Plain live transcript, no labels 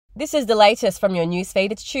This is the latest from your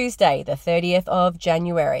newsfeed. It's Tuesday, the 30th of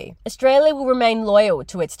January. Australia will remain loyal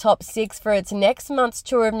to its top six for its next month's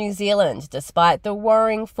tour of New Zealand, despite the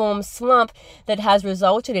worrying form slump that has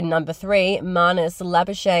resulted in number 3, Marnus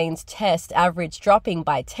Labuschagne's test average dropping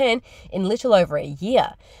by 10 in little over a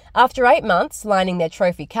year. After 8 months lining their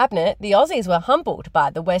trophy cabinet, the Aussies were humbled by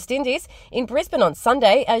the West Indies in Brisbane on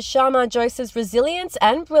Sunday as Sharma Joseph's resilience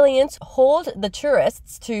and brilliance hauled the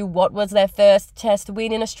tourists to what was their first test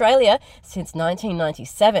win in Australia since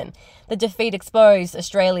 1997. The defeat exposed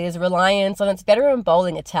Australia's reliance on its veteran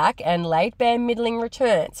bowling attack and laid bare middling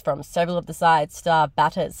returns from several of the side's star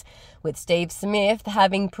batters. With Steve Smith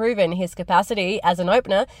having proven his capacity as an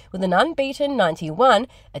opener with an unbeaten 91,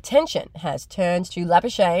 attention has turned to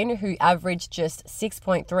Labuschagne, who averaged just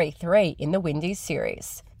 6.33 in the Windies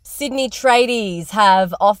series. Sydney tradies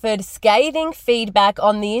have offered scathing feedback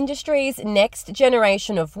on the industry's next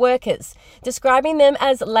generation of workers, describing them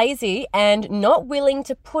as lazy and not willing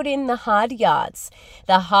to put in the hard yards.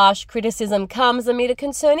 The harsh criticism comes amid a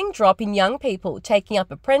concerning drop in young people taking up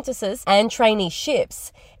apprentices and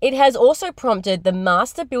traineeships. It has also prompted the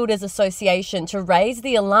Master Builders Association to raise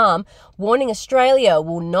the alarm, warning Australia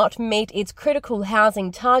will not meet its critical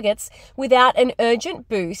housing targets without an urgent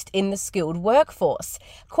boost in the skilled workforce.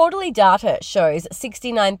 Quarterly data shows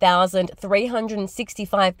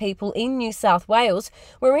 69,365 people in New South Wales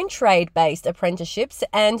were in trade-based apprenticeships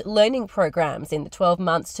and learning programs in the 12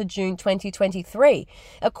 months to June 2023.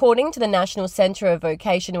 According to the National Centre of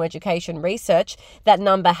Vocational Education Research, that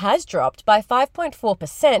number has dropped by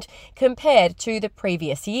 5.4% compared to the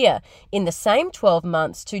previous year. In the same 12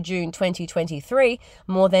 months to June 2023,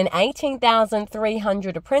 more than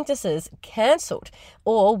 18,300 apprentices cancelled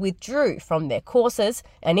or withdrew from their courses,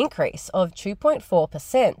 an increase of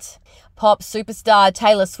 2.4%. Pop superstar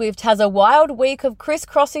Taylor Swift has a wild week of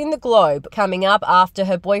crisscrossing the globe coming up after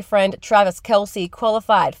her boyfriend Travis Kelce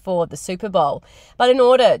qualified for the Super Bowl. But in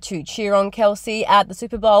order to cheer on Kelce at the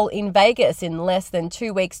Super Bowl in Vegas in less than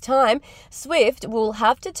 2 weeks' time, Swift will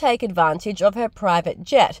have to take advantage of her private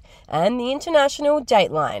jet and the international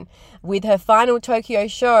dateline. With her final Tokyo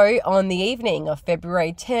show on the evening of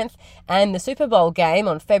February 10th and the Super Bowl game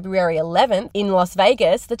on February 11th in Las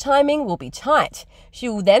Vegas, the timing will be tight. She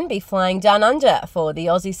will then be flying down under for the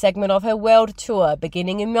Aussie segment of her world tour,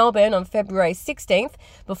 beginning in Melbourne on February 16th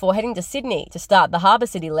before heading to Sydney to start the Harbour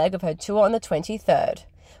City leg of her tour on the 23rd.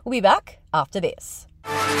 We'll be back after this.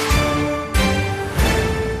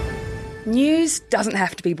 News doesn't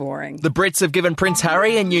have to be boring. The Brits have given Prince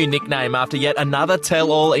Harry a new nickname after yet another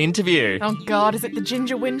tell-all interview. Oh God, is it the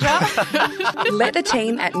Ginger Whinger? Let the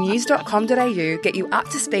team at news.com.au get you up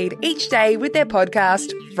to speed each day with their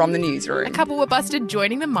podcast, From the Newsroom. A couple were busted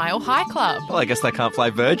joining the Mile High Club. Well, I guess they can't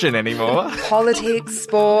fly Virgin anymore. Politics,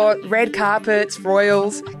 sport, red carpets,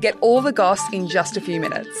 royals. Get all the goss in just a few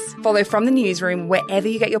minutes. Follow From the Newsroom wherever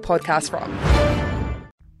you get your podcast from.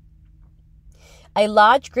 A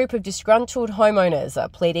large group of disgruntled homeowners are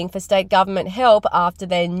pleading for state government help after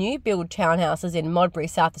their new build townhouses in Modbury,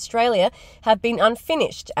 South Australia, have been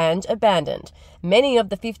unfinished and abandoned. Many of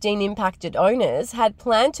the 15 impacted owners had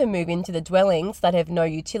planned to move into the dwellings that have no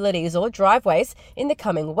utilities or driveways in the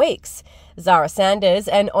coming weeks. Zara Sanders,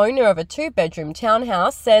 an owner of a 2-bedroom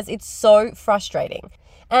townhouse, says it's so frustrating.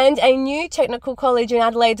 And a new technical college in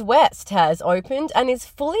Adelaide's West has opened and is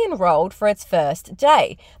fully enrolled for its first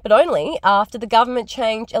day, but only after the government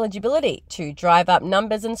changed eligibility to drive up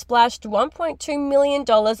numbers and splashed $1.2 million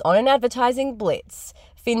on an advertising blitz.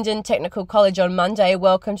 Findon Technical College on Monday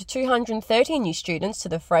welcomed 230 new students to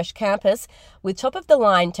the fresh campus with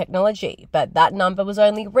top-of-the-line technology, but that number was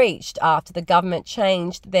only reached after the government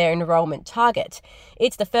changed their enrolment target.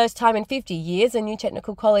 It's the first time in 50 years a new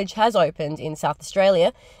technical college has opened in South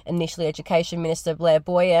Australia. Initially, Education Minister Blair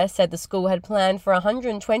Boyer said the school had planned for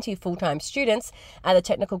 120 full-time students at the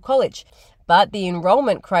technical college, but the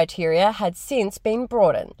enrolment criteria had since been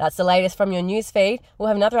broadened. That's the latest from your newsfeed. We'll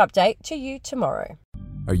have another update to you tomorrow.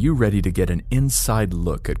 Are you ready to get an inside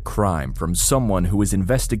look at crime from someone who has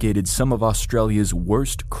investigated some of Australia's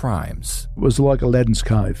worst crimes? It was like Aladdin's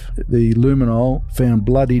Cave. The luminol found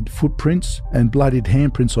bloodied footprints and bloodied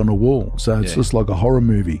handprints on a wall, so it's just like a horror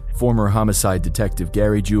movie. Former homicide detective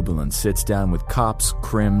Gary Jubilant sits down with cops,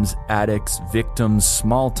 crims, addicts, victims,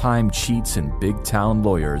 small-time cheats, and big-town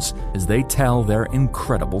lawyers as they tell their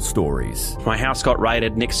incredible stories. My house got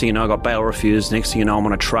raided. Next thing you know, I got bail refused. Next thing you know, I'm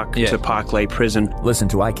on a truck to Parklea Prison. Listen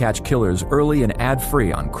to I Catch Killers early and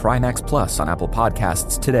ad-free on Crimex Plus on Apple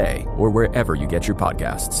Podcasts today or wherever you get your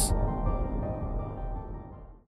podcasts.